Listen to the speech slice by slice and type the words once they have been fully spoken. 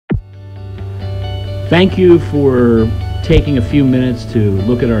Thank you for taking a few minutes to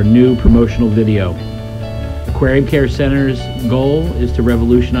look at our new promotional video. Aquarium Care Center's goal is to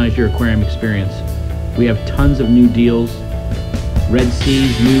revolutionize your aquarium experience. We have tons of new deals. Red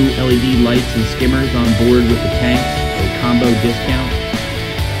Sea's new LED lights and skimmers on board with the tanks, a combo discount.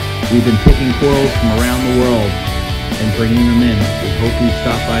 We've been picking corals from around the world and bringing them in. We hope you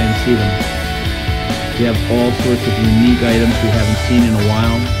stop by and see them. We have all sorts of unique items we haven't seen in a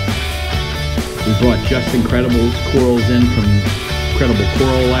while. We brought Just Incredibles corals in from Incredible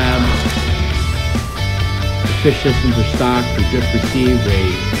Coral Lab. The fish systems are stocked. We just received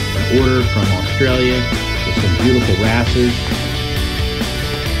an order from Australia with some beautiful wrasses.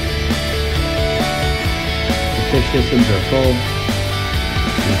 The fish systems are full.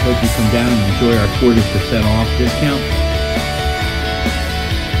 We hope you come down and enjoy our 40% off discount.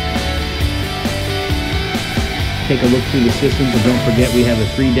 Take a look through the systems, and don't forget we have a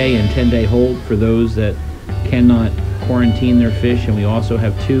 3-day and 10-day hold for those that cannot quarantine their fish, and we also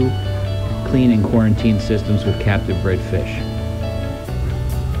have 2 clean and quarantine systems with captive bred fish.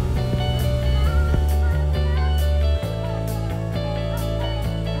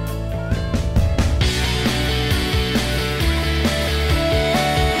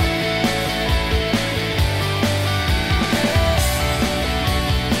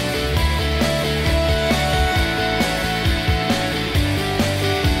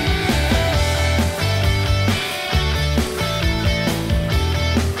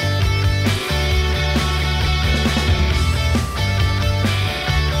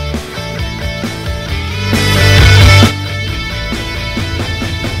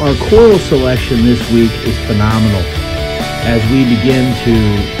 Our coral selection this week is phenomenal as we begin to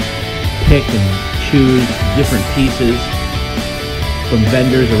pick and choose different pieces from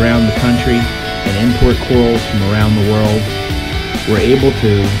vendors around the country and import corals from around the world. We're able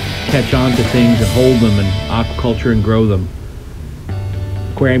to catch on to things and hold them in aquaculture and grow them.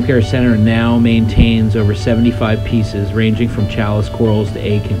 Aquarium Care Center now maintains over 75 pieces ranging from chalice corals to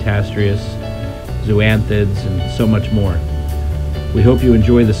Acantastrius, zoanthids, and so much more. We hope you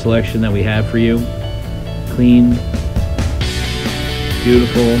enjoy the selection that we have for you. Clean,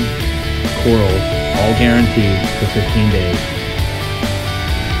 beautiful corals, all guaranteed for 15 days.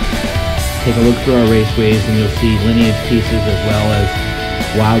 Take a look through our raceways and you'll see lineage pieces as well as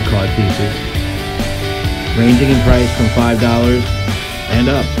wild-caught pieces, ranging in price from $5 and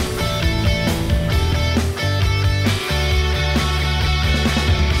up.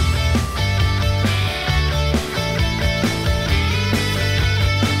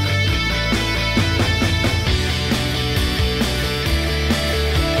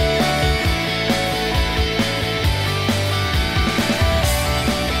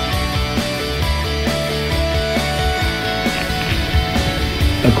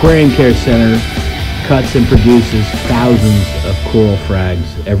 Aquarium Care Center cuts and produces thousands of coral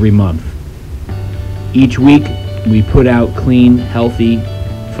frags every month. Each week we put out clean, healthy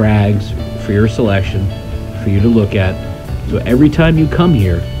frags for your selection, for you to look at. So every time you come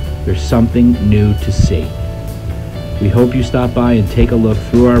here, there's something new to see. We hope you stop by and take a look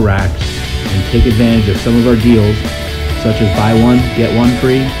through our racks and take advantage of some of our deals, such as buy one, get one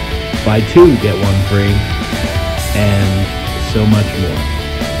free, buy two, get one free, and so much more.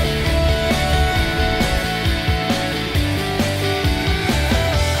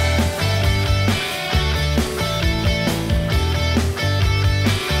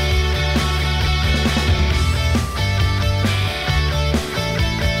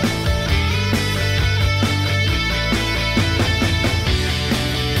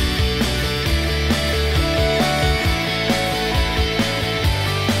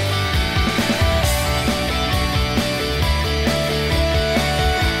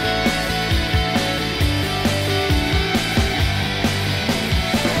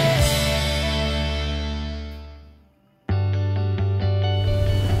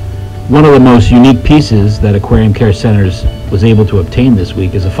 One of the most unique pieces that Aquarium Care Centers was able to obtain this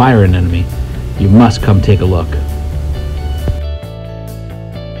week is a fire anemone. You must come take a look.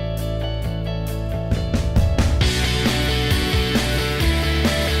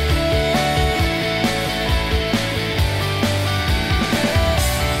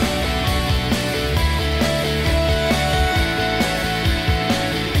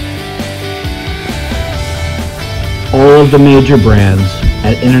 All of the major brands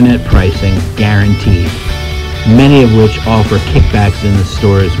at internet pricing, guaranteed, many of which offer kickbacks in the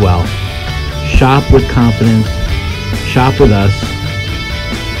store as well. Shop with confidence, shop with us.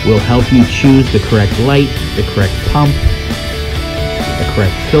 We'll help you choose the correct light, the correct pump, the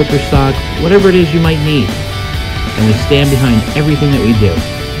correct filter stock, whatever it is you might need. And we stand behind everything that we do.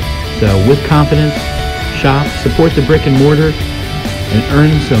 So with confidence, shop, support the brick and mortar, and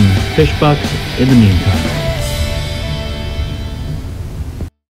earn some fish bucks in the meantime.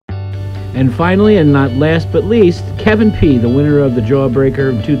 And finally, and not last but least, Kevin P., the winner of the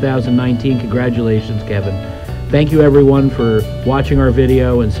Jawbreaker in 2019. Congratulations, Kevin. Thank you, everyone, for watching our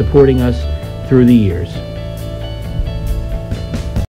video and supporting us through the years.